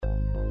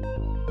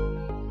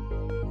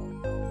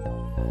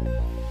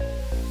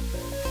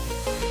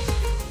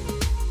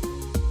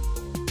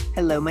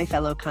Hello, my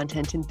fellow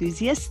content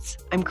enthusiasts.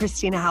 I'm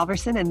Kristina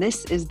Halverson, and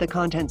this is the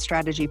Content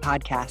Strategy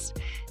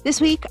Podcast.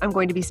 This week, I'm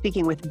going to be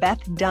speaking with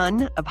Beth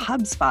Dunn of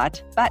HubSpot.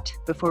 But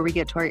before we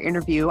get to our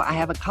interview, I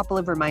have a couple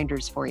of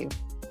reminders for you.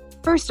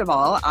 First of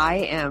all, I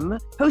am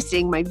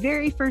hosting my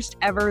very first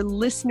ever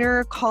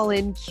listener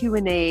call-in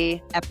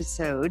Q&A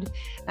episode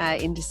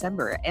in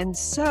December. And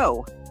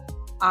so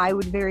I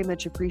would very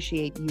much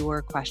appreciate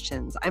your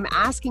questions. I'm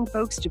asking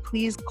folks to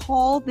please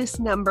call this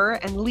number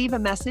and leave a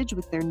message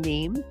with their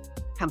name,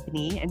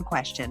 company, and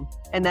question.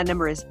 And that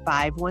number is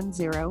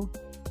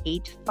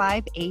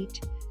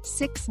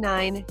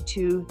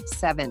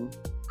 510-858-6927.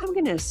 I'm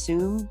going to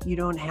assume you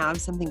don't have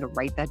something to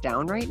write that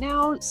down right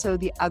now. So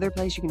the other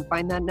place you can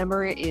find that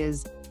number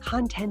is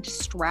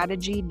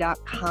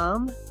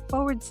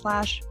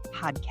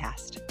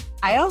contentstrategy.com/podcast.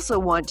 I also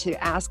want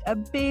to ask a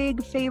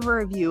big favor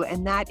of you,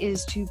 and that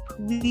is to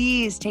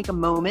please take a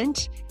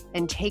moment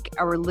and take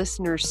our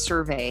listener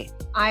survey.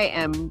 I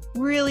am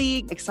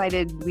really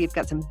excited. We've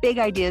got some big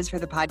ideas for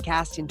the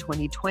podcast in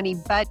 2020,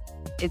 but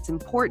it's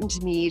important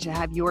to me to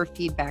have your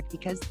feedback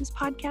because this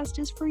podcast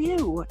is for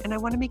you and I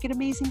want to make it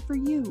amazing for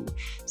you.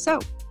 So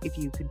if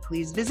you could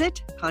please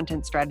visit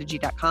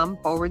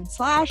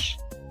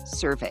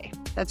contentstrategy.com/survey.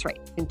 That's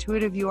right.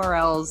 Intuitive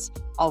URLs,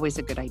 always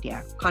a good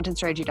idea.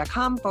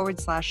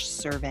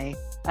 contentstrategy.com/survey.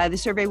 The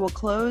survey will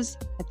close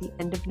at the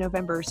end of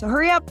November. So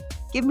hurry up,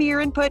 give me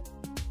your input.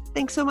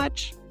 Thanks so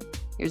much.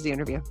 Here's the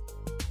interview.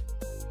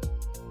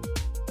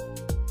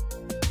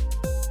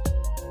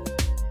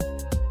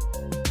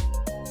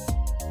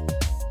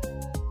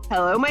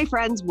 Hello, my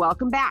friends.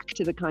 Welcome back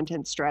to the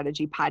Content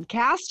Strategy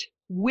Podcast.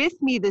 With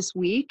me this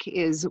week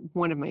is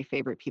one of my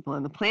favorite people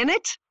on the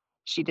planet.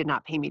 She did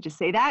not pay me to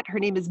say that. Her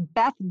name is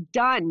Beth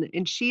Dunn,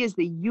 and she is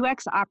the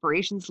UX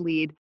operations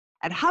lead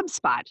at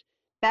HubSpot.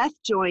 Beth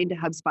joined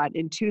HubSpot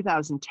in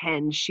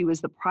 2010. She was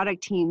the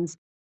product team's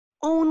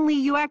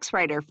only UX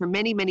writer for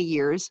many, many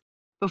years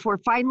before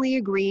finally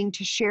agreeing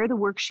to share the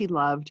work she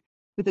loved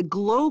with a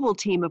global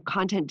team of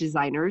content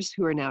designers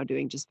who are now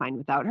doing just fine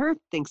without her.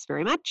 Thanks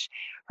very much.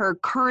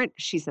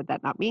 She said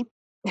that, not me.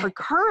 Her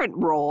current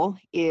role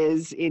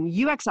is in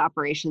UX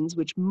operations,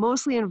 which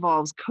mostly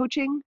involves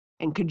coaching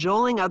and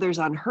cajoling others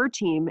on her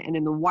team and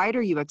in the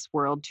wider UX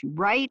world to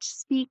write,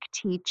 speak,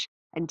 teach,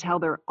 and tell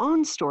their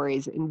own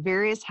stories in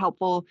various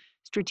helpful,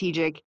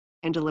 strategic,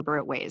 and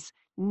deliberate ways.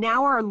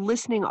 Now our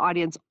listening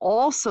audience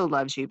also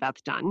loves you,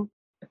 Beth Dunn.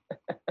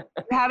 You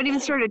haven't even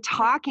started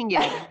talking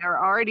yet, and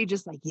they're already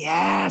just like,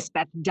 yes,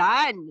 Beth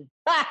Dunn.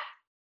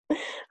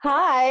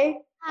 Hi.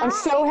 I'm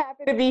so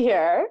happy to be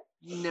here.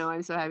 No,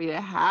 I'm so happy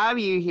to have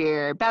you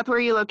here. Beth, where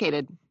are you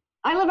located?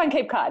 I live on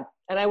Cape Cod,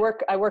 and I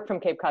work from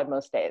Cape Cod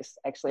most days,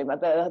 actually.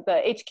 But the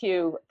HQ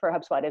for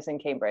HubSpot is in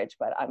Cambridge,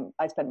 but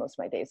I spend most of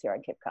my days here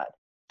on Cape Cod.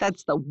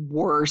 That's the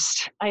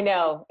worst. I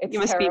know. It's you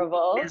must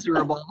terrible. Be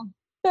miserable.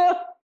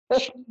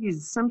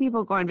 Jeez, some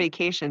people go on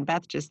vacation.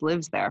 Beth just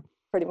lives there.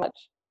 Pretty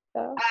much.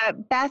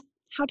 Beth,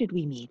 how did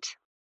we meet?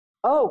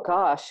 Oh,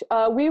 gosh.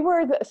 We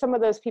were some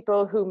of those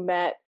people who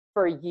met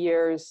for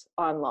years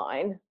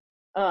online.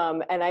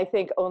 And I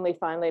think only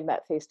finally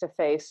met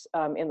face-to-face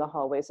in the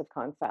hallways of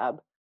Confab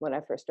when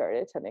I first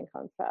started attending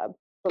Confab,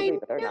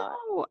 believe it or not.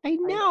 I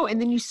know. And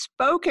then you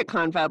spoke at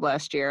Confab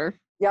last year.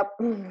 Yep.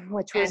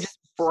 Which was just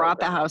brought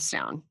the house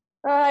down.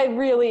 I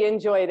really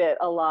enjoyed it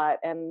a lot,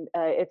 and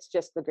it's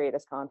just the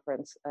greatest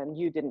conference, and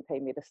you didn't pay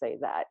me to say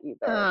that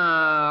either.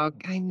 Oh,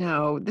 I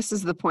know. This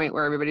is the point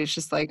where everybody's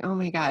just like, oh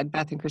my God,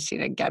 Beth and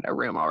Kristina, get a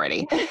room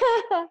already.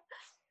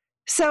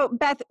 So,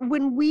 Beth,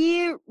 when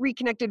we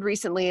reconnected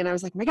recently, and I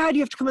was like, my God,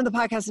 you have to come on the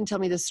podcast and tell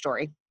me this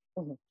story.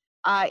 Mm-hmm.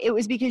 It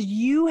was because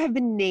you have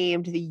been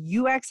named the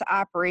UX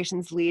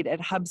operations lead at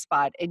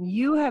HubSpot, and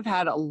you have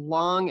had a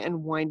long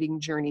and winding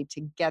journey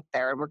to get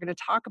there. And we're going to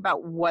talk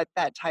about what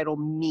that title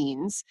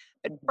means.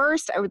 But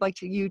first, I would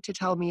like you to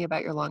tell me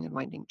about your long and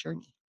winding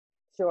journey.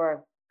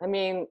 Sure. I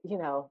mean,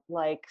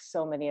 like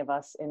so many of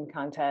us in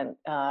content,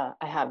 I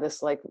have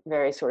this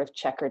very sort of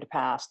checkered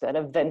past that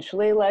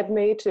eventually led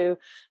me to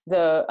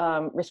the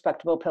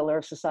respectable pillar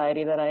of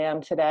society that I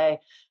am today.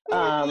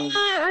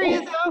 Are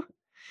you though?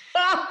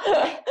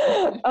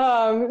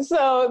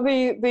 So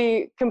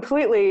the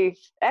completely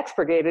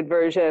expurgated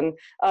version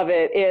of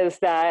it is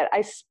that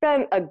I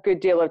spent a good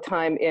deal of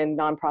time in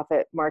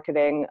nonprofit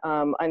marketing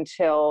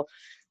until,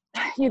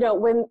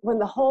 when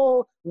the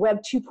whole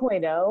Web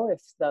 2.0,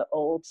 if the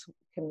olds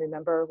can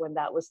remember when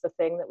that was the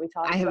thing that we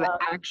talked about. I have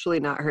actually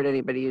not heard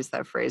anybody use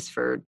that phrase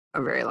for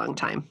a very long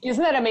time.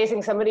 Isn't that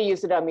amazing? Somebody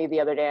used it on me the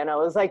other day and I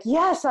was like,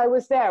 yes, I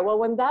was there. Well,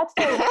 when that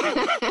started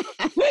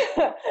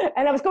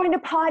and I was going to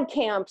pod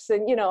camps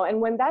and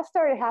when that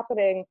started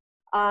happening,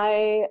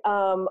 I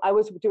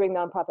was doing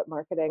nonprofit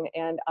marketing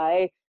and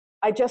I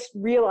just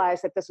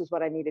realized that this was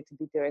what I needed to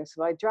be doing.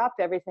 So I dropped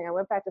everything. I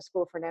went back to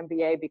school for an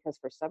MBA because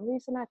for some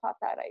reason I thought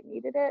that I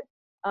needed it.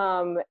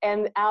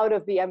 And out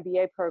of the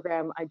MBA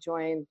program, I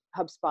joined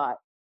HubSpot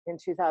in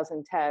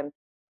 2010.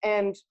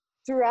 And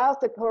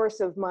throughout the course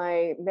of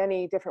my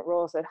many different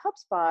roles at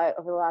HubSpot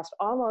over the last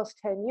almost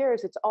 10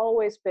 years, it's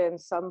always been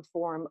some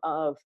form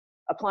of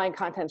applying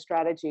content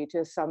strategy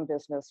to some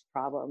business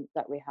problem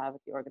that we have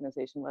at the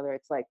organization, whether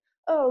it's like,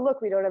 oh,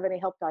 look, we don't have any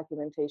help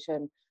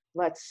documentation.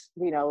 Let's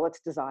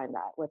design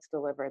that. Let's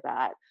deliver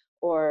that.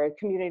 Or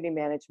community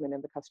management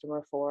in the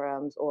customer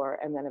forums,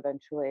 and then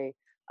eventually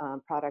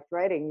product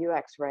writing,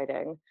 UX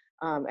writing.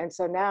 And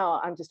so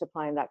now I'm just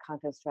applying that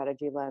content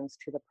strategy lens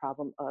to the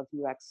problem of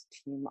UX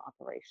team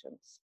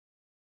operations.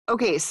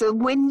 Okay, so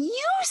when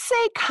you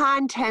say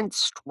content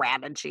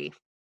strategy,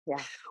 yeah,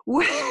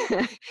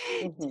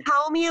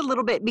 tell me a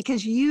little bit,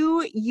 because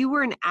you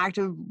were an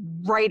active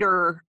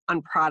writer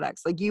on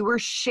products, like you were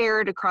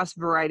shared across a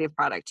variety of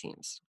product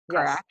teams,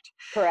 correct?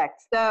 Yes,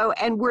 correct. So,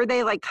 and were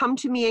they like, come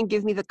to me and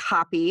give me the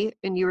copy,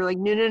 and you were like,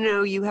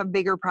 no, you have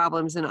bigger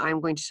problems and I'm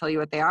going to tell you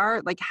what they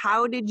are? Like,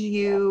 how did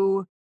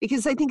you,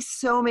 because I think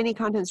so many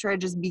content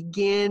strategists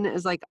begin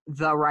as like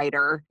the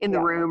writer in the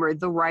room, or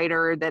the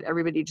writer that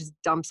everybody just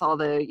dumps all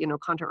the,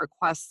 content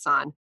requests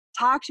on.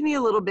 Talk to me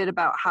a little bit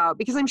about how,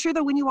 because I'm sure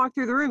that when you walked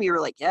through the room, you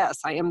were like, yes,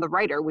 I am the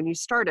writer when you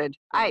started.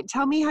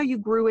 Tell me how you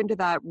grew into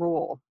that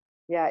role.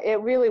 Yeah, it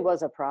really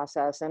was a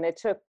process. And it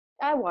took,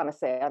 I want to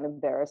say, an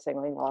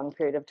embarrassingly long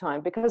period of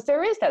time, because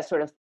there is that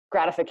sort of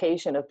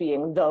gratification of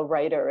being the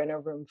writer in a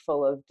room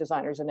full of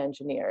designers and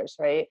engineers,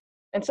 right?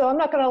 And so I'm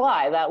not going to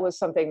lie, that was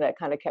something that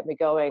kind of kept me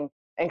going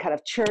and kind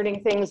of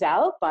churning things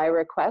out by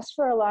request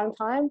for a long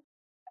time.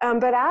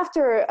 But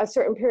after a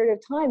certain period of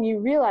time, you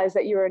realize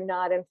that you are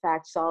not, in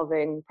fact,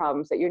 solving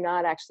problems, that you're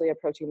not actually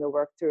approaching the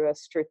work through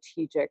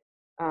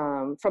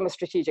from a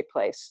strategic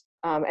place.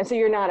 And so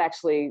you're not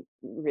actually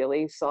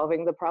really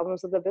solving the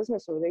problems of the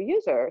business or the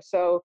user.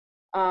 So,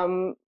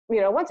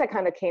 once I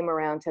kind of came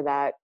around to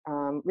that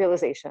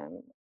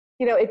realization,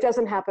 it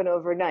doesn't happen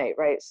overnight,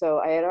 right? So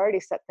I had already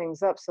set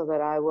things up so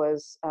that I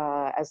was,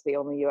 as the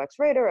only UX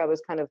writer, I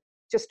was kind of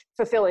just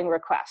fulfilling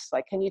requests.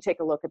 Like, can you take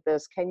a look at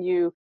this? Can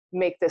you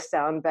make this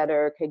sound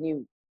better? Can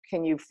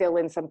you fill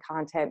in some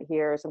content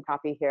here, some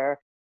copy here?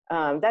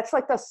 That's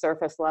like the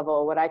surface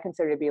level, what I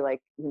consider to be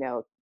like,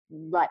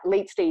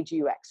 late stage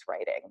UX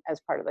writing as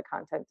part of the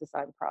content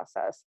design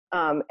process.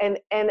 And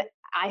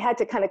I had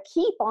to kind of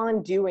keep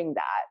on doing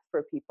that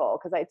for people,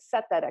 because I'd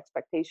set that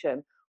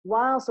expectation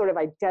while sort of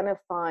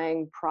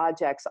identifying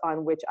projects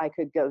on which I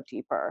could go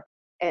deeper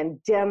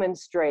and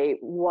demonstrate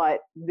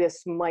what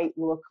this might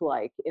look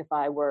like if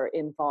I were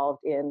involved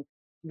in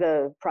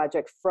the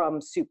project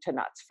from soup to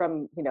nuts,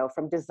 from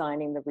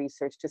designing the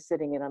research to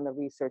sitting in on the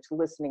research,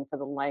 listening for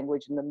the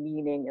language and the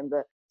meaning and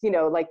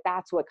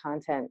that's what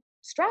content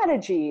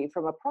strategy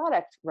from a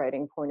product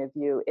writing point of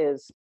view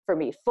is for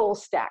me, full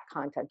stack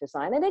content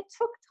design. And it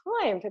took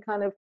time to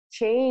kind of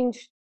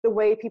change the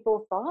way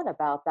people thought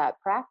about that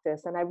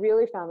practice. And I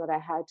really found that I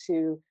had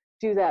to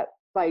do that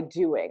by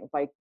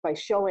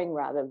showing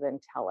rather than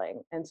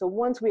telling. And so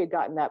once we had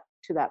gotten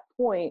to that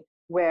point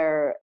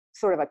where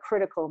sort of a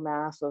critical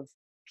mass of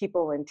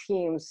people and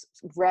teams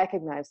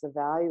recognize the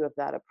value of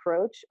that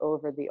approach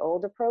over the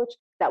old approach,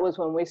 that was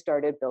when we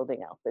started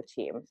building out the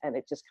team, and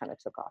it just kind of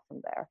took off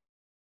from there.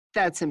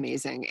 That's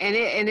amazing. And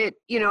it,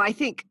 I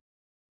think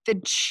the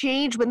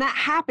change, when that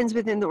happens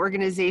within the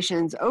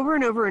organizations over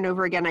and over and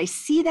over again, I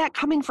see that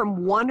coming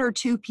from one or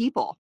two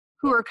people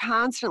who are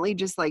constantly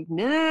just like,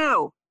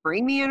 no,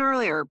 bring me in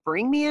earlier,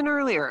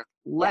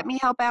 let me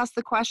help ask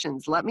the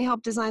questions, let me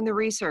help design the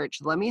research,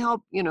 let me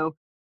help,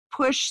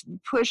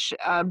 push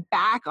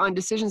back on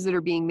decisions that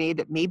are being made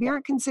that maybe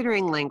aren't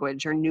considering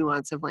language or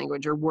nuance of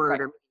language or word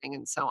or meaning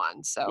and so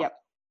on. So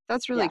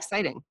that's really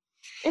exciting.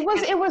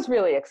 It was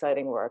really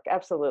exciting work.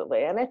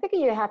 Absolutely. And I think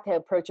you have to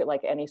approach it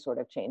like any sort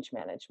of change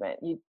management.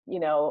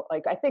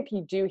 I think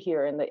you do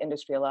hear in the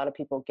industry, a lot of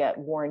people get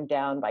worn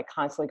down by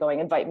constantly going,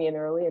 invite me in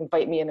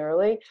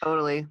early.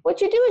 Totally. What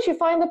you do is you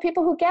find the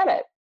people who get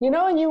it,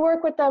 and you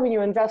work with them and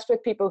you invest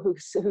with people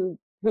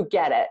who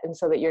get it. And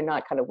so that you're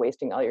not kind of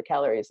wasting all your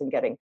calories and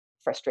getting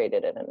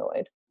frustrated and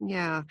annoyed.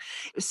 Yeah.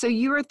 So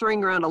you were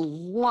throwing around a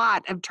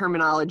lot of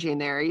terminology in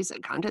there. You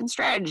said content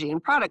strategy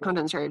and product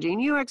content strategy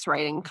and UX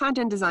writing,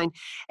 content design.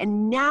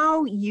 And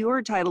now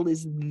your title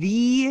is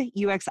the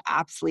UX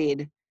ops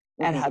lead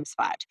at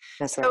HubSpot.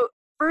 That's so right.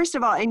 First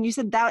of all, and you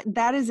said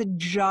that is a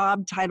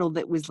job title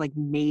that was like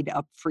made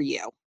up for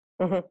you.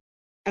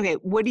 Mm-hmm. Okay.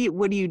 What do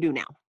you do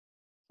now?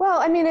 Well,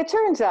 I mean, it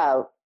turns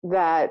out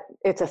that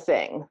it's a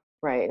thing.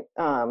 Right.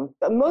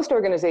 But most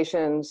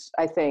organizations,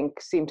 I think,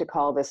 seem to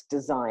call this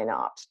design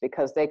ops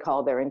because they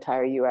call their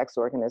entire UX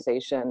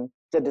organization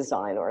the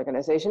design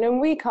organization. And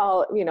we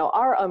call,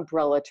 our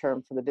umbrella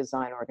term for the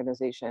design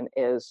organization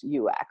is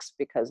UX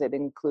because it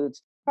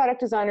includes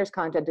product designers,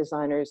 content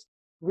designers,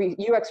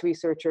 UX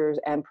researchers,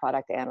 and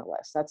product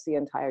analysts. That's the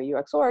entire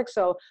UX org.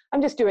 So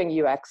I'm just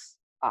doing UX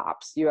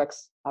ops,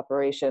 UX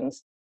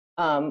operations.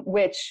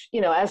 Which,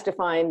 as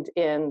defined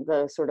in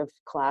the sort of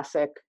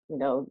classic,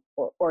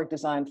 org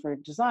design for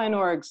design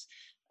orgs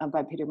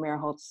by Peter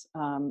Merholtz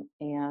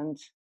and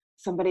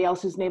somebody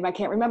else whose name I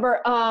can't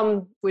remember.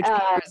 Which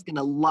Peter is going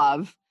to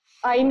love.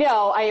 I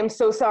know. I am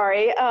so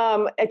sorry.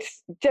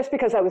 It's just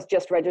because I was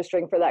just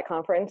registering for that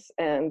conference.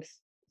 And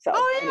So,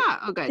 Oh yeah.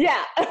 Oh, good.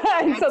 yeah.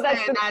 And so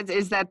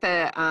Is that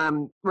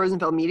the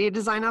Rosenfeld Media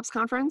Design Ops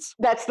Conference?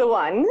 that's the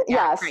one.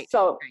 Yeah, Yes. great.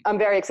 So I'm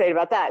very excited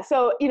about that.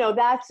 So,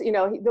 that's,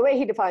 the way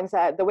he defines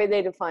that, the way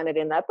they define it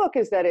in that book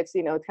is that it's,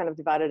 kind of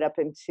divided up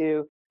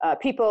into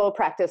people,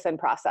 practice, and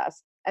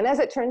process. And as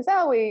it turns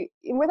out,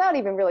 without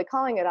even really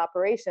calling it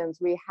operations,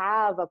 we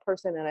have a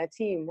person and a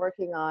team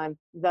working on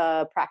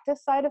the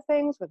practice side of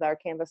things with our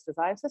Canvas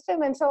design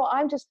system. And so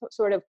I'm just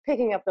sort of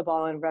picking up the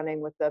ball and running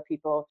with the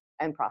people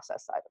and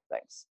process side of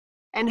things.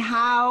 And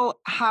how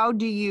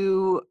do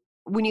you,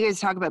 when you guys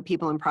talk about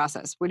people and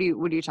process, what are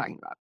you talking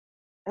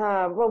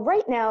about? Well,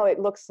 right now it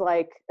looks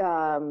like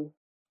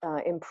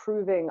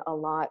improving a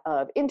lot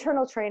of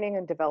internal training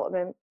and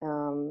development.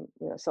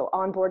 So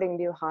onboarding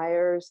new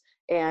hires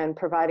and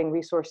providing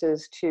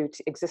resources to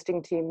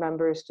existing team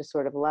members to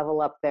sort of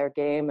level up their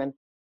game. And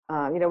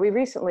we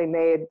recently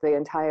made the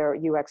entire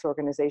UX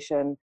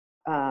organization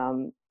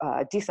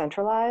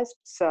decentralized.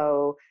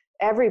 So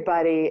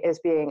everybody is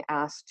being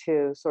asked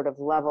to sort of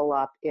level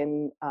up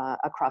in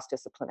a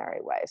cross-disciplinary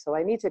way. So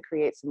I need to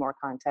create some more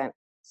content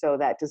so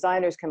that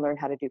designers can learn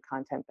how to do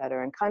content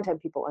better, and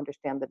content people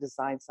understand the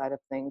design side of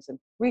things, and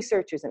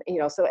researchers,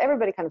 and so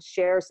everybody kind of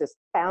shares this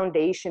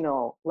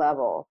foundational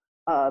level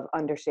of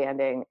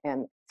understanding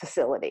and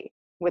facility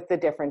with the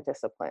different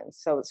disciplines.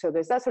 So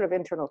there's that sort of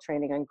internal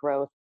training and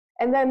growth.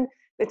 And then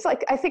it's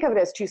like, I think of it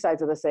as two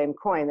sides of the same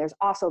coin. There's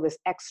also this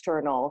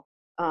external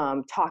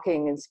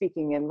talking and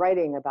speaking and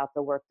writing about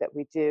the work that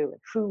we do and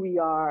who we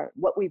are,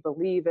 what we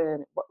believe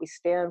in, what we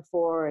stand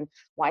for, and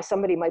why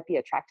somebody might be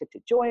attracted to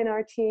join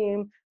our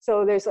team.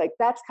 So there's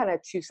that's kind of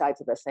two sides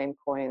of the same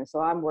coin.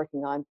 So I'm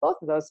working on both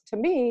of those. To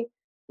me,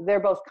 they're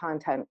both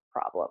content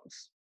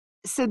problems.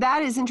 So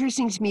that is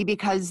interesting to me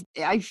because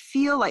I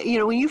feel like,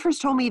 when you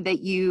first told me that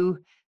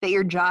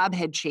your job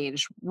had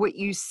changed, what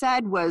you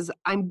said was,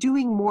 I'm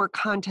doing more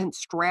content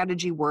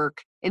strategy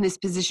work in this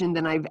position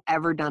than I've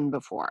ever done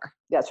before.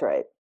 That's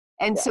right.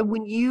 And so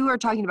when you are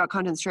talking about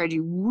content strategy,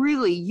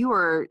 really you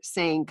are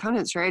saying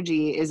content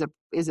strategy is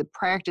a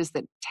practice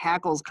that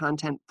tackles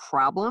content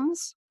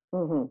problems.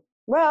 Mm-hmm.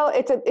 Well,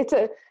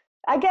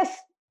 I guess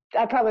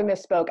I probably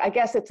misspoke. I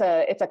guess it's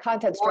a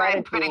content strategy. Or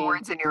I'm putting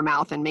words in your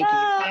mouth and making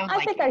it sound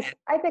like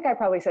I think I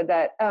probably said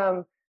that.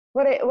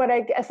 What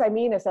I guess I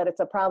mean is that it's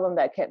a problem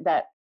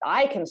that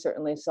I can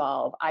certainly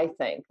solve. I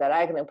think that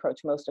I can approach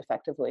most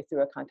effectively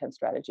through a content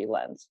strategy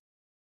lens.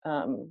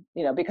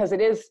 Because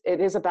it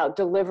is about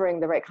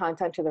delivering the right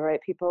content to the right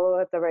people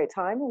at the right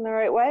time in the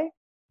right way.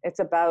 It's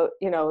about,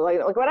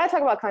 like when I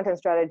talk about content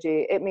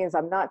strategy, it means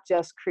I'm not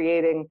just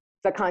creating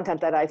the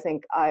content that I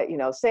think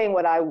saying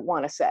what I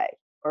want to say,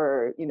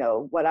 or,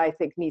 what I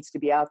think needs to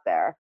be out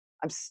there.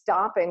 I'm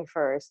stopping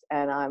first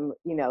and I'm,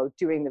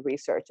 doing the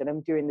research and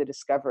I'm doing the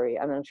discovery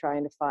and I'm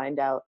trying to find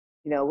out,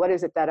 what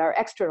is it that our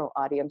external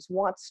audience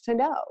wants to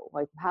know?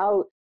 Like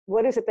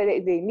what is it that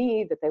they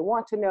need, that they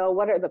want to know?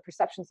 What are the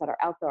perceptions that are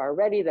out there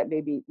already that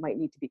maybe might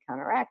need to be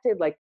counteracted?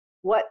 Like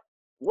what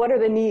are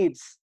the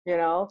needs,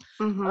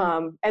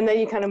 Mm-hmm. And then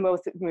you kind of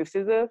move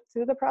through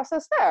the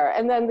process there.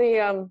 And then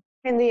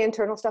the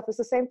internal stuff is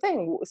the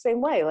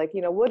same way. Like,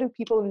 what do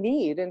people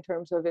need in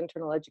terms of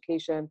internal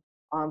education,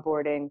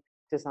 onboarding,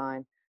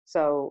 design?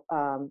 So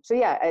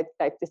yeah,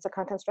 it's a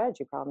content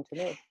strategy problem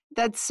to me.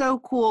 That's so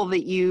cool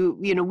that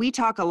we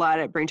talk a lot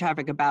at Brain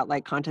Traffic about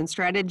like content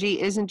strategy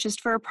isn't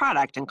just for a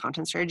product, and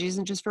content strategy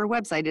isn't just for a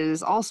website. It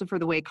is also for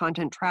the way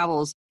content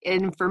travels,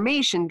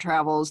 information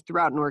travels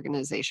throughout an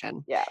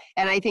organization. Yeah.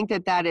 And I think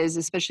that is,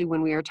 especially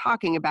when we are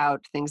talking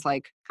about things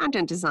like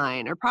content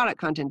design or product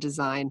content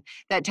design,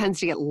 that tends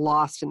to get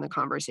lost in the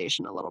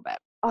conversation a little bit.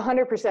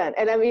 100%.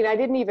 And I mean,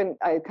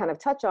 I kind of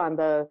touch on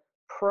the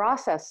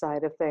process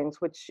side of things,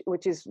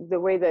 which is the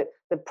way that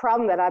the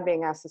problem that I'm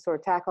being asked to sort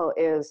of tackle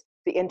is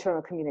the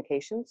internal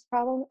communications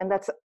problem. And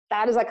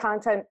that is a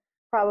content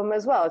problem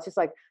as well. It's just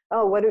like,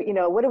 oh, what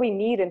do we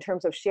need in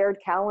terms of shared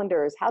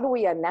calendars? How do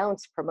we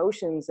announce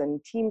promotions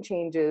and team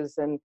changes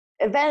and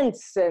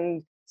events,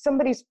 and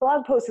somebody's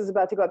blog post is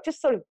about to go up? Just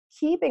sort of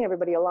keeping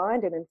everybody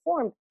aligned and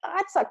informed.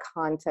 That's a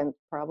content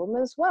problem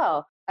as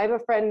well. I have a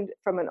friend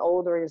from an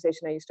old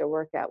organization I used to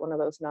work at, one of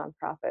those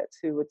nonprofits,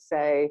 who would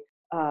say,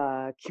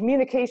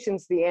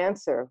 communication's the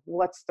answer.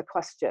 What's the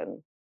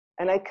question?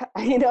 And I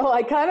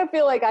kind of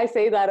feel like I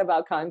say that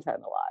about content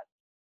a lot.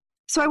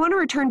 So I want to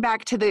return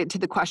back to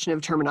the question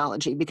of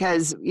terminology,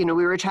 because, we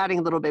were chatting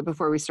a little bit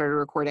before we started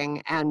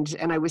recording, and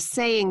I was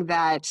saying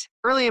that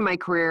early in my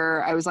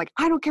career, I was like,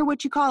 I don't care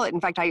what you call it.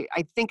 In fact, I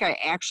think I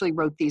actually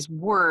wrote these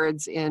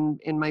words in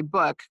my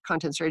book,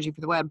 Content Strategy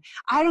for the Web.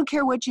 I don't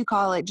care what you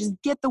call it, just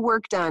get the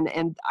work done.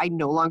 And I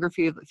no longer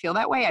feel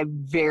that way. I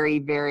very,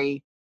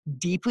 very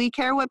deeply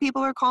care what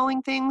people are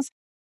calling things,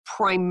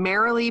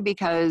 primarily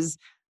because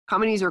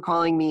companies are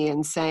calling me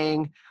and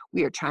saying,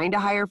 we are trying to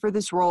hire for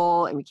this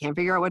role and we can't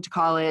figure out what to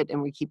call it,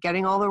 and we keep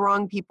getting all the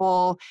wrong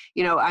people.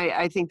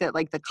 I think that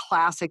like the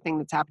classic thing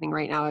that's happening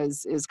right now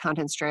is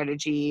content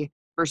strategy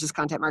versus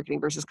content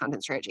marketing versus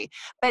content strategy.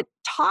 But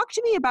talk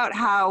to me about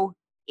how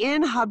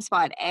in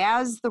HubSpot,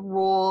 as the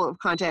role of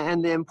content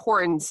and the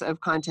importance of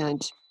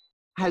content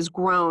has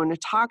grown.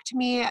 Talk to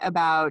me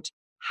about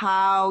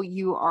how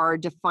you are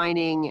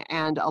defining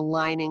and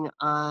aligning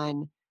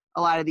on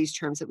a lot of these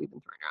terms that we've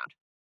been throwing around.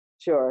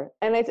 Sure.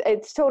 And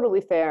it's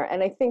totally fair.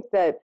 And I think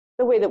that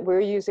the way that we're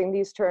using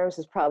these terms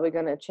is probably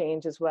going to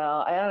change as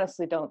well. I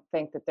honestly don't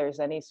think that there's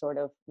any sort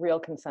of real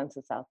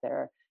consensus out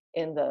there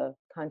in the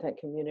content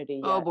community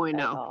yet. Oh boy, at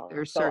no. all.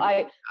 There's So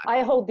I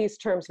hold these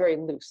terms very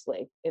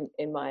loosely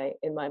in my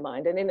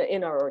mind and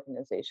in our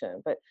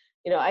organization. But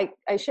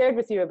I shared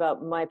with you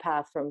about my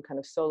path from kind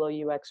of solo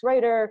UX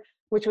writer,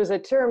 which was a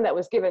term that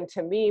was given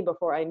to me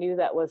before I knew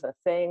that was a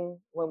thing.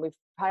 When we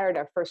hired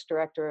our first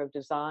director of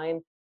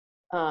design,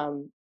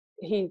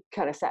 he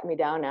kind of sat me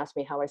down and asked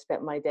me how I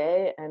spent my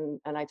day. And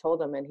I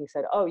told him, and he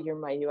said, "Oh, you're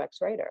my UX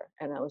writer."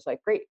 And I was like,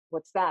 "Great,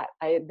 what's that?"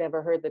 I had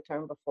never heard the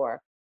term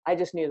before. I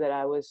just knew that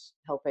I was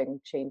helping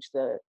change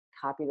the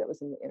copy that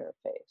was in the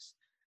interface.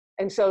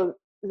 And so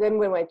then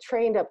when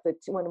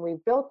when we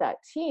built that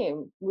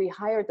team, we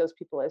hired those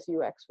people as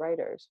UX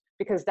writers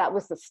because that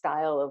was the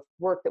style of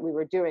work that we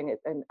were doing.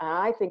 And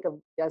I think of,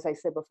 as I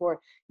said before,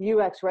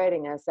 UX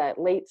writing as that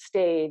late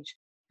stage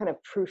kind of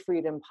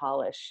proofread and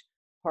polish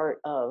part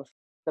of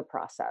the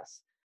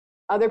process.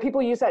 Other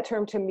people use that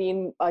term to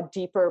mean a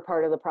deeper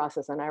part of the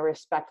process, and I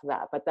respect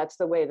that, but that's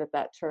the way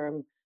that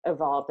term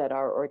evolved at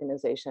our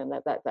organization,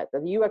 that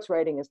the UX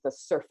writing is the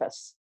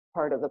surface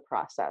part of the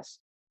process.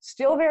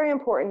 Still very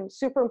important,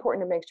 super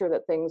important to make sure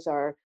that things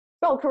are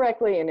spelled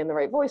correctly and in the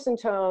right voice and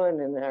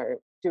tone, and they're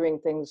doing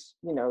things,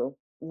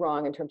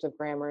 wrong in terms of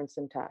grammar and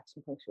syntax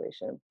and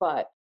punctuation,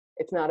 but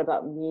it's not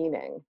about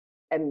meaning.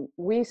 And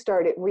we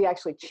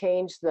actually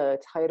changed the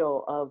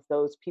title of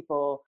those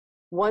people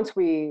once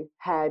we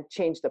had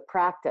changed the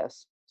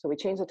practice. So we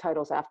changed the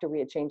titles after we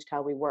had changed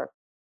how we worked,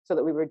 so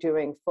that we were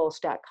doing full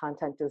stack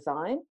content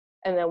design.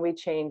 And then we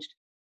changed,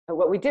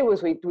 what we did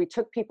was we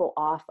took people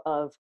off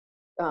of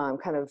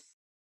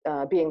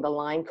being the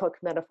line cook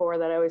metaphor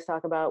that I always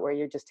talk about, where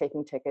you're just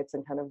taking tickets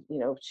and kind of,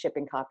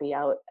 shipping copy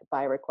out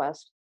by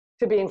request,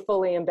 to being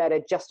fully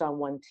embedded just on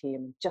one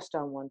team, just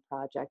on one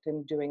project,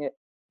 and doing it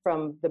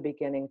from the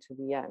beginning to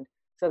the end.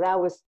 So that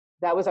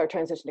was our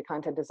transition to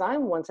content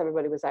design. Once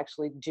everybody was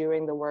actually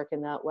doing the work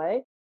in that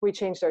way, we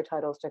changed our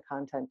titles to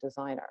content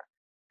designer.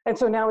 And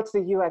so now it's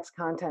the UX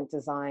content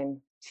design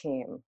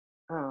team.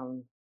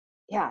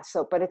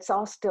 But it's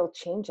all still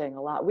changing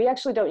a lot. We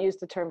actually don't use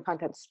the term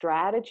content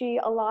strategy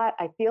a lot.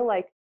 I feel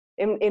like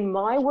in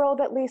my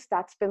world, at least,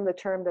 that's been the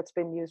term that's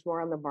been used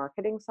more on the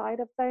marketing side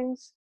of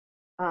things.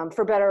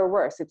 For better or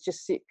worse, it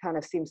just kind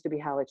of seems to be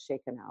how it's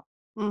shaken out.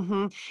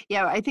 Mm-hmm.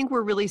 Yeah, I think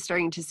we're really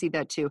starting to see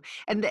that too.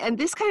 And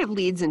this kind of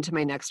leads into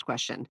my next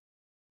question.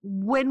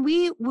 When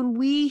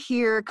we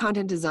hear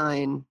content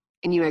design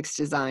and UX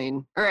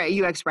design or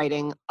UX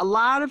writing, a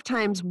lot of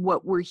times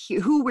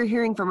who we're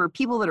hearing from are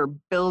people that are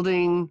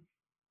building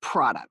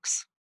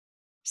products.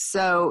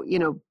 So,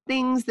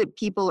 things that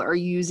people are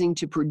using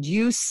to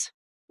produce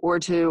or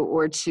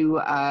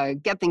to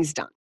get things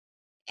done.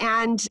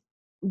 And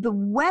the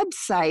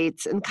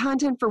websites and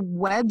content for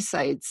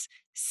websites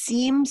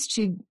seems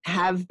to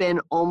have been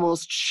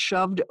almost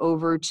shoved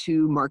over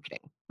to marketing.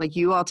 Like,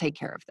 you all take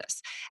care of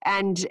this.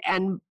 And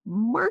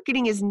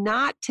marketing is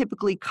not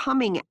typically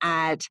coming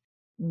at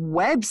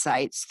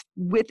websites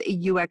with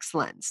a UX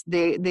lens.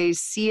 They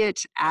see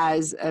it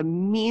as a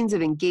means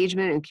of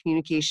engagement and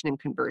communication and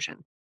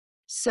conversion.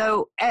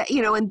 So,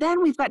 and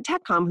then we've got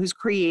TechCom, who's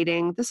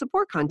creating the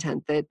support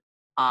content that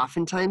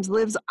oftentimes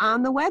lives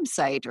on the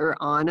website or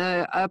on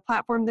a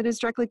platform that is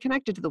directly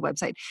connected to the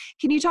website.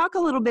 Can you talk a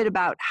little bit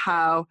about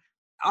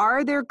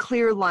are there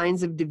clear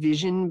lines of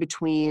division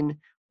between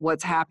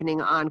what's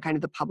happening on kind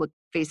of the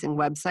public-facing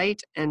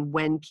website and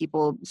when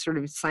people sort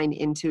of sign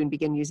into and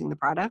begin using the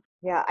product?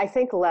 Yeah, I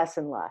think less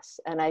and less.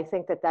 And I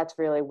think that's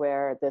really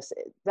where that's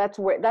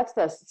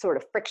the sort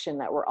of friction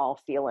that we're all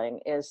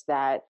feeling, is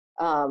that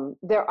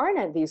there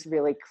aren't these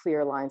really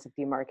clear lines of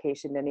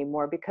demarcation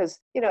anymore, because,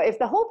 if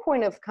the whole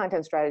point of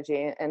content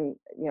strategy and,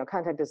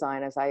 content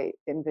design, as I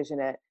envision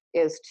it,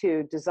 is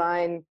to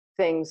design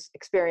things,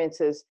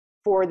 experiences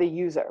for the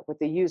user, with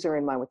the user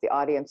in mind, with the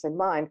audience in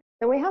mind,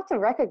 then we have to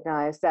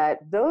recognize that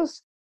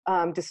those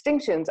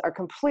distinctions are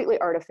completely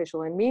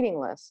artificial and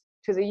meaningless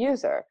to the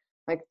user.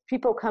 Like,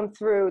 people come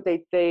through,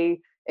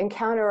 they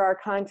encounter our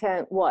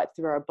content,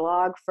 through our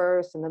blog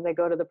first, and then they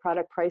go to the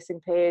product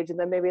pricing page, and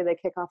then maybe they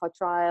kick off a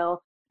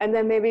trial, and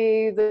then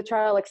maybe the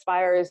trial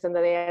expires, and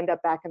then they end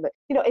up back in the,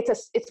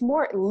 it's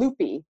more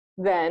loopy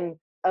than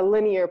a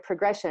linear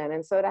progression.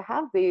 And so to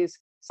have these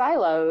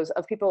silos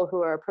of people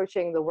who are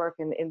approaching the work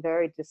in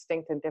very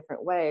distinct and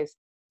different ways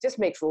just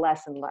makes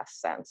less and less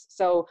sense.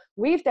 So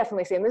we've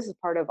definitely seen, this is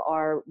part of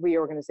our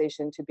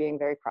reorganization to being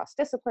very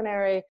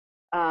cross-disciplinary.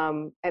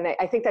 And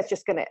I think that's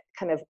just going to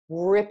kind of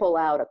ripple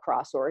out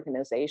across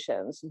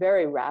organizations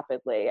very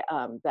rapidly,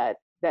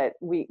 that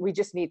we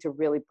just need to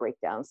really break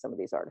down some of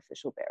these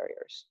artificial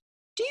barriers.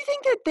 Do you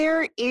think that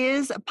there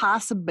is a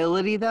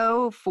possibility,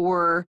 though,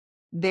 for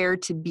there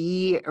to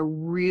be a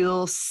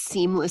real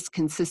seamless,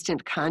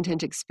 consistent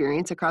content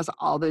experience across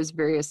all those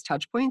various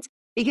touch points?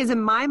 Because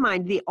in my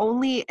mind, the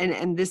only,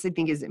 and this I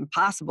think is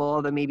impossible,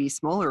 although maybe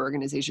smaller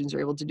organizations are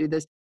able to do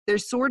this, there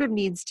sort of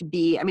needs to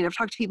be, I mean, I've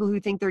talked to people who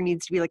think there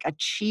needs to be like a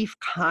chief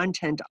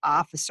content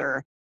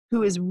officer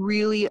who is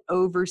really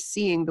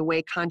overseeing the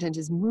way content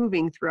is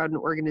moving throughout an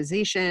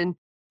organization,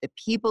 the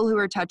people who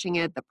are touching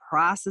it, the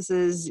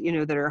processes,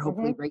 that are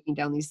hopefully breaking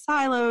down these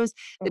silos,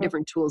 the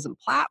different tools and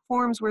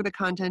platforms where the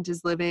content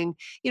is living.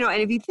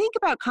 And if you think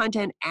about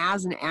content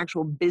as an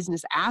actual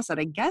business asset,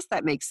 I guess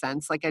that makes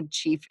sense, like a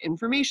chief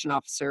information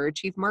officer, a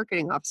chief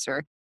marketing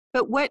officer.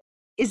 But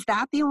is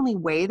that the only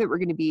way that we're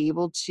going to be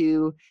able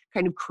to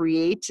kind of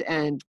create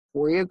and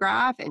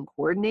choreograph and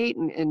coordinate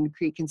and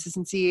create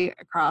consistency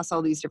across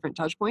all these different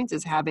touch points,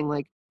 is having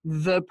like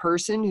the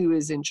person who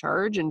is in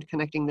charge and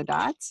connecting the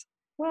dots?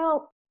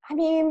 Well, I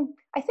mean,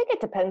 I think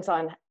it depends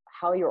on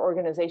how your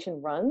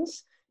organization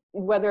runs,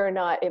 whether or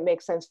not it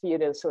makes sense for you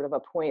to sort of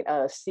appoint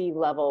a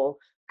C-level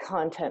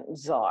content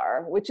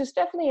czar, which is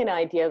definitely an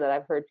idea that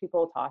I've heard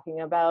people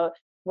talking about,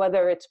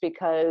 whether it's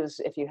because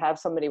if you have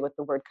somebody with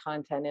the word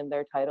content in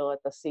their title at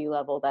the C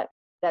level,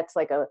 that's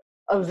like a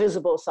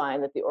visible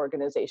sign that the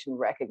organization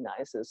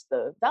recognizes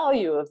the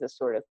value of this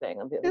sort of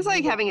thing. It's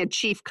like having a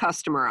chief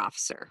customer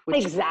officer.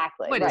 Which,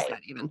 exactly. What right. is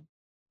that even?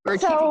 Or a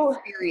chief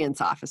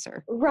experience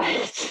officer.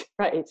 Right.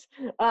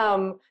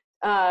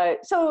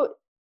 So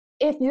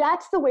if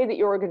that's the way that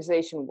your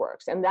organization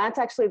works, and that's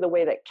actually the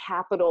way that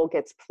capital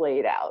gets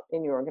played out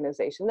in your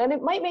organization, then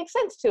it might make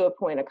sense to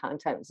appoint a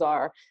content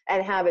czar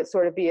and have it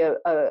sort of be a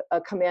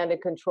command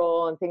and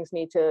control, and things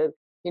need to,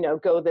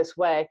 go this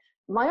way.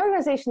 My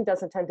organization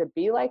doesn't tend to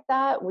be like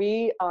that.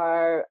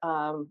 We're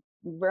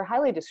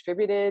highly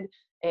distributed,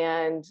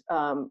 and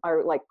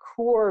our like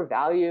core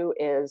value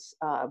is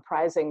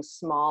prizing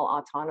small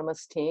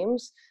autonomous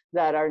teams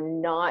that are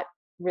not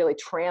really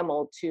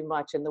trammeled too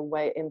much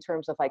in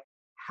terms of like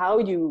how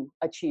you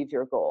achieve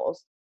your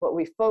goals. What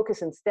we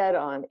focus instead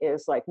on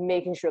is like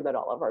making sure that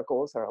all of our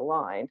goals are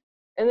aligned.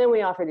 And then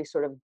we offer these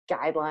sort of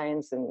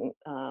guidelines and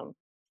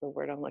the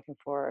word I'm looking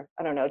for,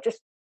 I don't know,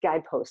 just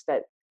guideposts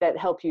that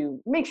help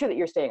you make sure that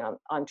you're staying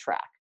on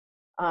track.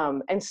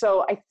 And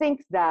so I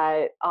think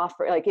that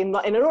like in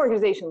an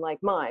organization like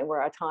mine,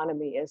 where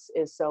autonomy is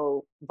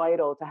so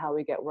vital to how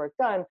we get work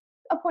done,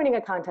 appointing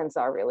a content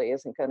czar really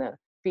isn't going to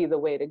be the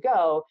way to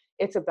go.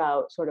 It's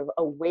about sort of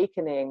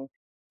awakening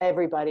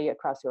everybody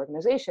across the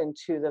organization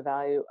to the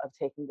value of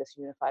taking this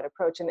unified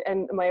approach.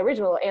 And my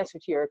original answer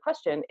to your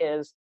question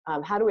is,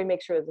 how do we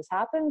make sure that this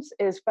happens,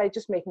 is by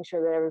just making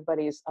sure that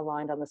everybody's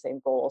aligned on the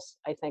same goals.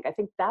 I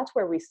think that's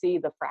where we see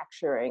the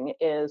fracturing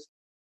is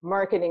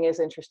marketing is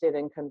interested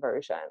in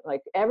conversion.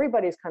 Like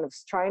everybody's kind of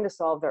trying to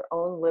solve their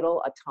own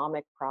little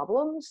atomic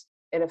problems.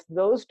 And if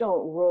those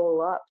don't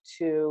roll up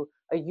to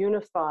a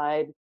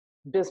unified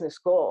business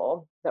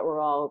goal that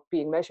we're all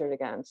being measured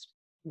against,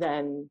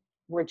 then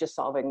we're just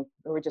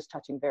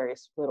touching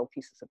various little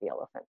pieces of the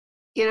elephant.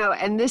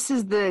 And this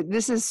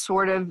is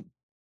sort of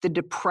the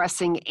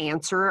depressing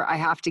answer I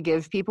have to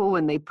give people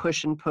when they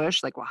push and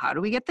push, like, well, how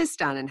do we get this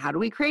done? And how do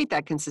we create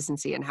that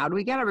consistency? And how do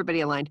we get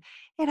everybody aligned?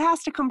 It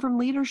has to come from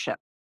leadership.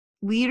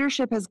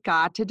 Leadership has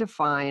got to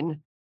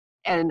define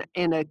and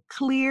in a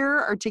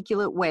clear,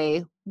 articulate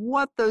way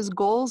what those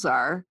goals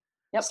are.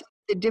 Yep. So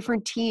the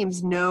different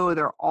teams know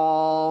they're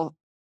all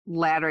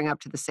laddering up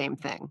to the same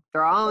thing.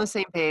 They're all on the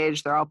same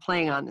page. They're all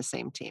playing on the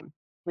same team.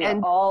 We are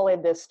all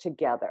in this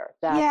together.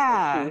 That's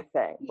the key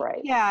thing, right?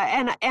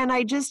 Yeah, and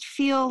I just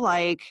feel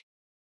like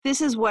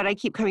this is what I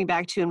keep coming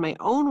back to in my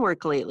own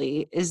work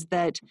lately, is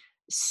that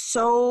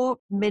so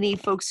many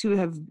folks who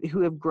have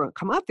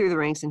come up through the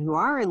ranks and who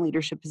are in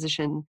leadership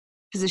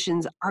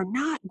positions are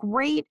not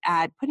great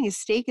at putting a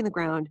stake in the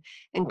ground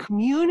and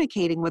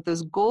communicating what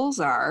those goals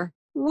are,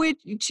 which,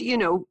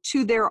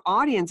 to their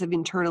audience of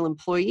internal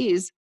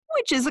employees,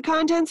 which is a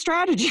content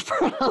strategy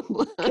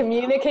problem.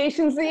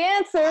 Communication's the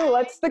answer.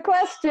 What's the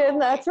question?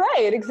 That's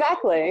right.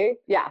 Exactly.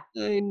 Yeah.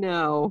 I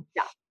know.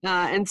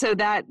 Yeah. And so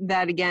that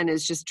again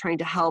is just trying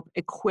to help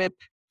equip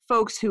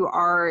folks who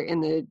are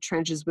in the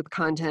trenches with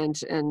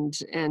content and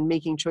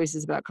making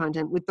choices about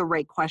content with the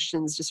right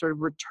questions to sort of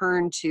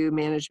return to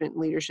management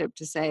and leadership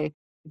to say,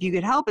 if you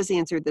could help us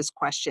answer this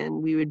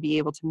question, we would be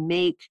able to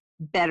make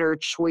better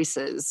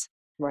choices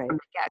from the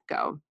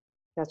get-go.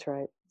 That's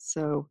right.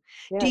 So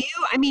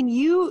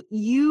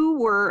you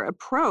were a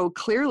pro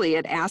clearly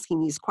at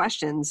asking these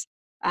questions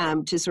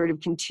to sort of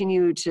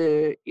continue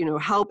to,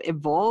 help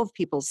evolve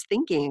people's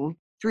thinking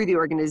through the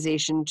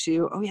organization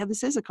to, oh yeah,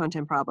 this is a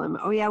content problem.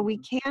 Oh yeah, we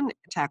can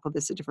tackle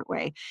this a different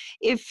way.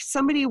 If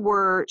somebody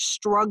were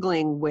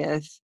struggling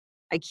with,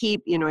 I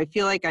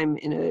feel like I'm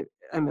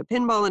a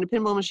pinball in a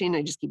pinball machine.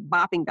 I just keep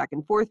bopping back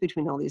and forth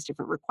between all these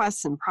different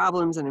requests and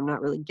problems, and I'm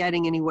not really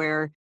getting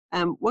anywhere.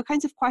 What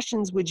kinds of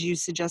questions would you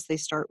suggest they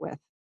start with?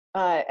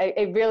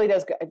 It really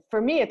does.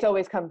 For me, it's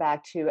always come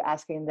back to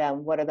asking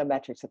them, what are the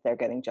metrics that they're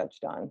getting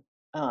judged on?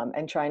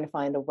 And trying to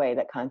find a way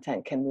that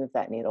content can move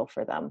that needle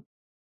for them.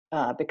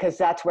 Because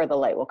that's where the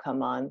light will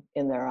come on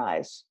in their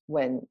eyes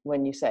when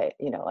you say,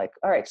 like,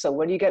 all right, so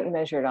what are you getting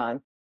measured on?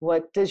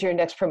 What does your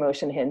next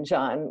promotion hinge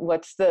on?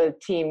 What's the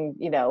team,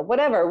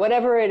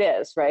 whatever it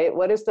is, right?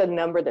 What is the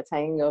number that's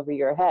hanging over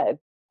your head?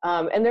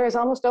 And there is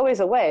almost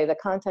always a way that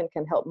content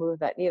can help move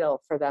that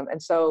needle for them.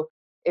 And so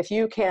if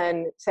you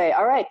can say,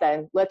 all right,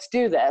 then let's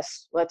do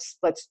this, let's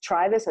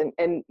try this,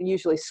 and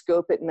usually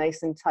scope it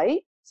nice and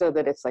tight so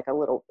that it's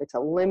it's a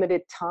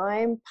limited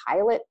time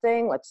pilot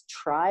thing. Let's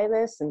try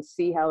this and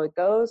see how it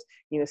goes.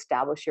 You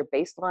establish your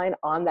baseline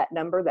on that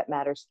number that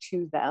matters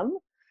to them.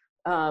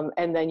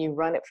 And then you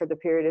run it for the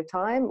period of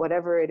time,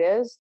 whatever it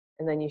is.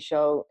 And then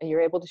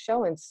you're able to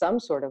show in some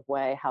sort of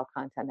way how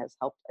content has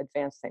helped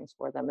advance things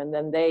for them. And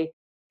then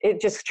it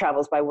just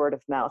travels by word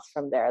of mouth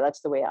from there.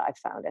 That's the way I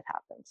found it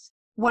happens.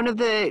 One of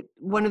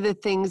the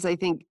things I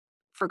think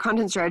for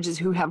content strategists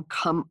who have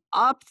come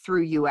up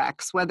through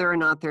UX, whether or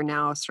not they're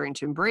now starting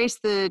to embrace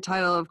the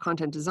title of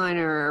content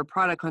designer or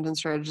product content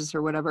strategist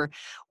or whatever,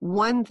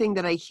 one thing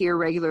that I hear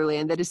regularly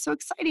and that is so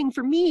exciting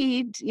for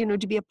me,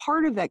 to be a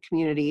part of that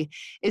community,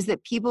 is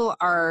that people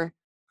are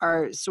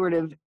sort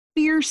of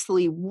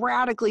fiercely,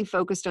 radically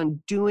focused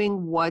on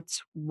doing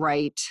what's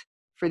right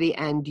for the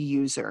end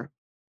user.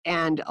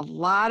 And a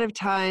lot of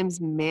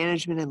times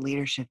management and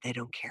leadership, they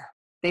don't care.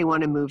 They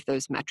want to move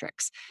those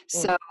metrics.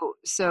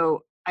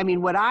 So I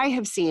mean, what I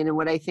have seen and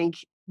what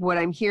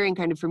I'm hearing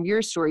kind of from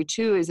your story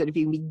too, is that if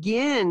you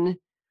begin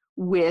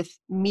with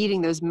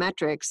meeting those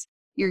metrics,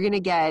 you're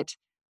going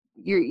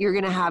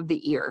to have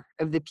the ear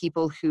of the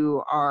people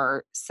who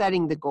are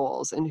setting the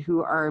goals and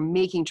who are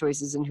making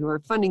choices and who are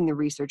funding the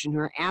research and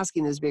who are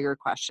asking those bigger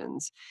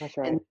questions. That's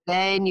right. And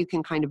then you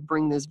can kind of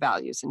bring those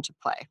values into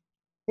play.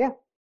 Yeah.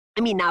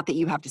 I mean, not that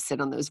you have to sit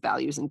on those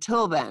values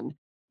until then,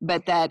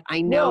 but that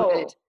I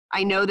know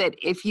that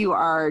if you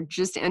are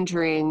just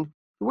entering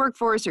the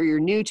workforce or you're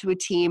new to a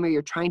team or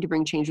you're trying to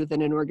bring change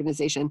within an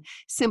organization,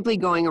 simply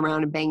going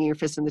around and banging your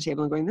fist on the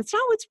table and going, that's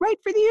not what's right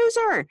for the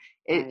user.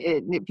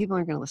 People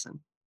aren't going to listen.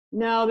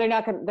 No, they're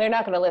not going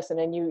to listen.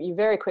 And you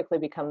very quickly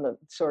become the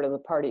sort of the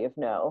party of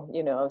no,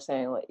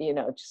 saying,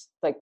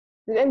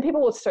 and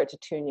people will start to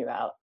tune you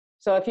out.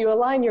 So if you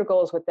align your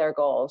goals with their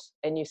goals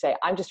and you say,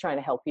 I'm just trying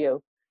to help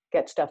you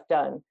get stuff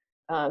done,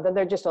 then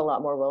they're just a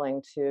lot more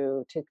willing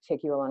to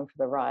take you along for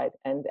the ride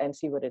and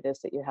see what it is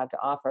that you have to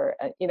offer.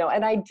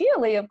 And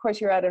ideally, of course,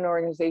 you're at an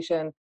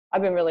organization.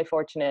 I've been really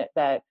fortunate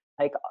that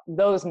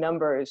those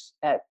numbers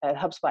at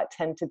HubSpot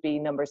tend to be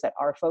numbers that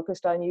are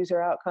focused on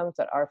user outcomes,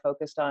 that are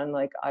focused on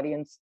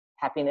audience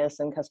happiness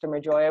and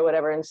customer joy or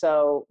whatever. And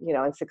so,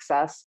 and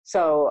success.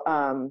 So,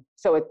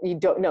 you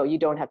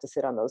don't have to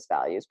sit on those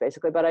values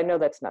basically, but I know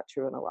that's not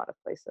true in a lot of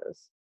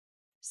places.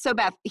 So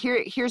Beth,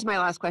 here's my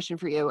last question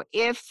for you.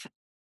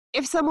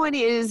 If someone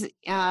is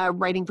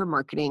writing for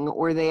marketing,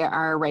 or they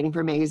are writing for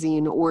a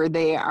magazine, or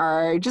they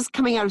are just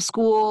coming out of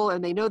school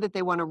and they know that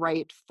they want to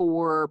write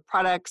for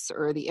products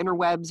or the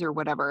interwebs or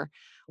whatever,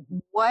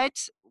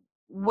 what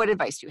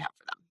advice do you have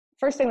for them?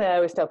 First thing that I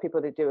always tell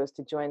people to do is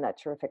to join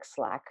that terrific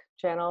Slack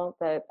channel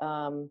that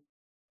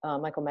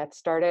Michael Metz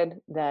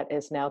started, that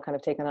is now kind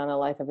of taken on a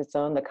life of its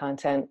own, the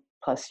Content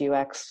plus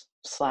UX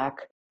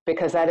Slack,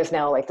 because that is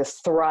now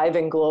this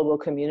thriving global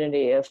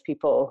community of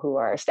people who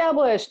are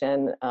established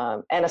and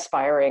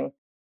aspiring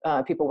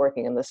people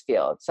working in this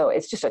field. So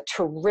it's just a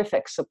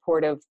terrific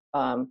supportive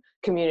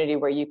community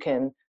where you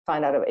can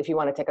find out if you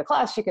want to take a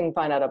class, you can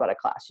find out about a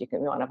class. You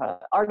want to have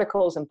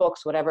articles and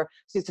books, whatever.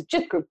 So it's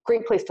just a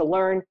great place to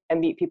learn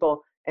and meet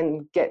people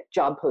and get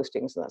job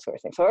postings and that sort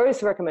of thing. So I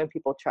always recommend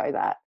people try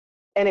that.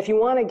 And if you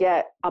want to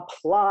get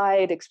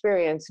applied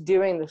experience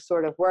doing this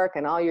sort of work,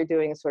 and all you're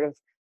doing is sort of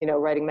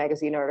writing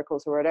magazine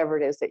articles or whatever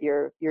it is that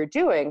you're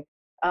doing,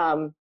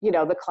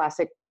 the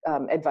classic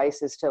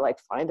advice is to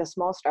find a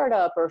small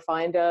startup or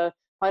find a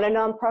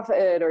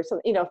nonprofit or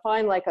something,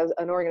 find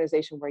an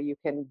organization where you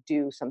can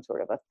do some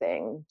sort of a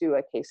thing, do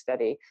a case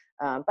study.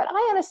 But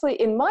I honestly,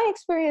 in my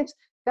experience,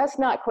 that's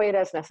not quite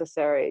as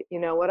necessary.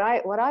 What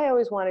I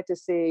always wanted to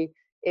see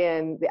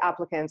in the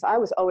applicants, I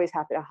was always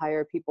happy to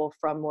hire people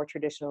from more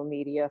traditional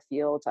media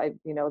fields. I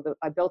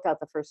built out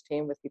the first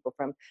team with people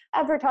from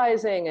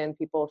advertising and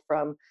people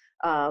from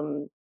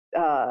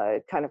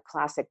kind of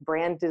classic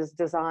brand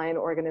design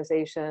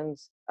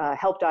organizations,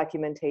 help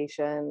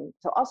documentation,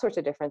 so all sorts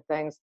of different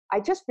things. I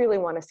just really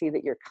want to see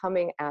that you're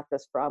coming at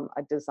this from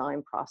a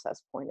design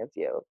process point of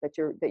view, that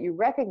you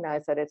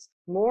recognize that it's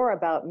more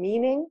about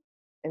meaning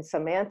and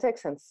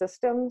semantics and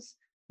systems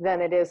than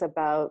it is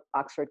about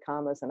Oxford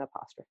commas and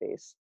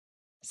apostrophes.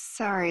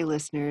 Sorry,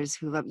 listeners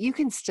you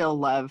can still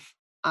love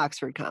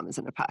Oxford commas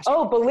and apostrophes.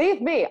 Oh, believe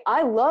me,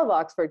 I love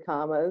Oxford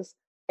commas.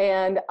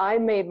 And I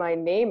made my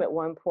name at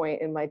one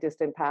point in my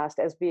distant past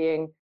as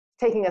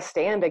taking a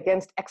stand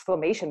against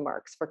exclamation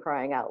marks, for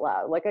crying out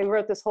loud. I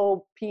wrote this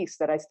whole piece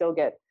that I still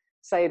get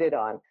cited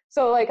on.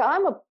 So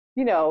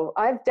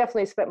I've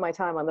definitely spent my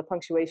time on the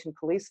punctuation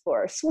police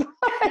force.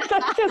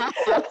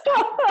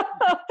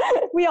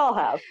 We all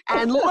have.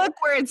 And look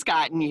where it's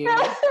gotten you.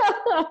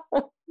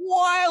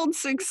 Wild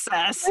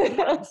success.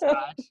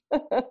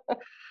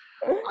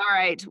 All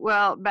right.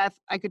 Well, Beth,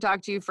 I could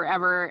talk to you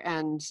forever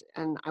and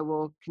I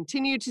will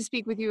continue to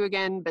speak with you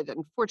again, but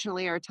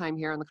unfortunately our time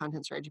here on the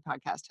Content Strategy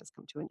Podcast has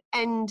come to an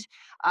end.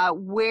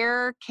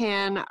 Where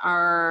can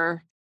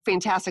our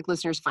fantastic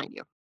listeners find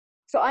you?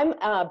 So I'm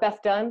Beth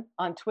Dunn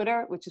on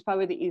Twitter, which is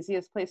probably the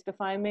easiest place to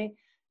find me.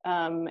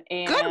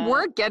 Good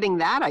work getting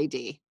that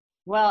ID.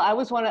 Well, I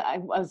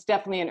was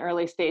definitely an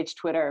early stage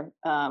Twitter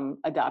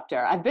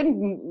adopter. I've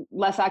been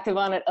less active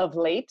on it of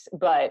late,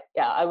 but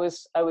yeah, I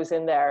was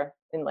in there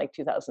in like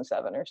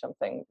 2007 or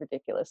something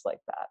ridiculous like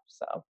that.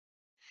 So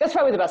that's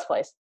probably the best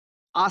place.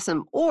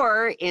 Awesome.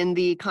 Or in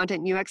the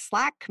Content UX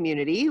Slack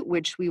community,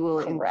 which we will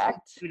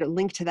include a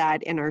link to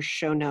that in our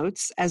show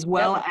notes, as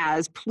well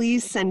as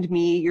please send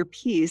me your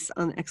piece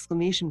on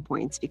exclamation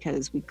points,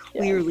 because we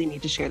clearly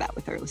need to share that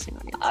with our listening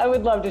audience. I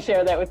would love to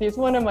share that with you. It's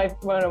one of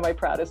my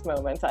proudest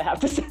moments, I have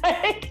to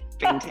say.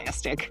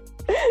 Fantastic.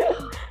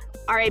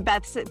 All right,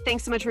 Beth,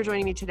 thanks so much for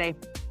joining me today.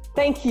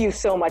 Thank you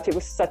so much. It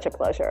was such a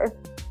pleasure.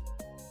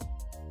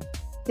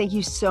 Thank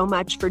you so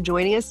much for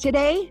joining us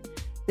today.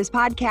 This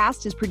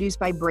podcast is produced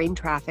by Brain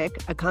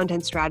Traffic, a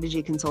content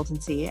strategy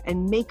consultancy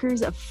and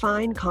makers of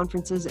fine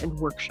conferences and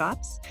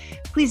workshops.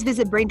 Please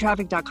visit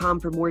braintraffic.com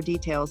for more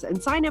details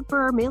and sign up for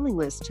our mailing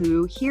list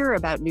to hear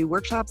about new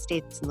workshops,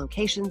 dates, and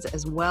locations,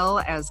 as well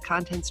as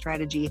content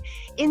strategy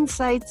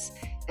insights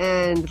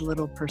and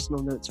little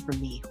personal notes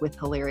from me with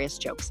hilarious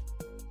jokes.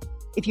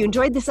 If you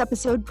enjoyed this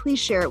episode, please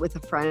share it with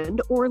a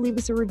friend or leave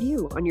us a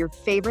review on your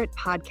favorite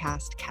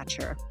podcast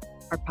catcher.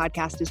 Our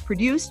podcast is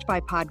produced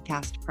by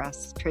Podcast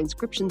Press,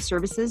 transcription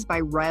services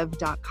by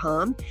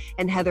Rev.com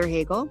and Heather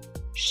Hagel,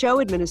 show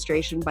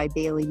administration by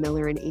Bailey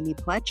Miller and Amy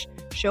Pletch,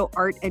 show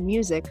art and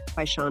music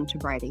by Sean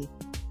Tabridy.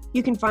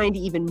 You can find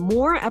even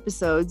more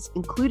episodes,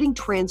 including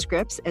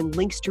transcripts and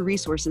links to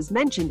resources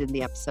mentioned in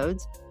the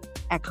episodes,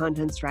 at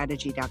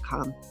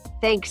contentstrategy.com.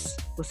 Thanks.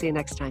 We'll see you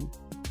next time.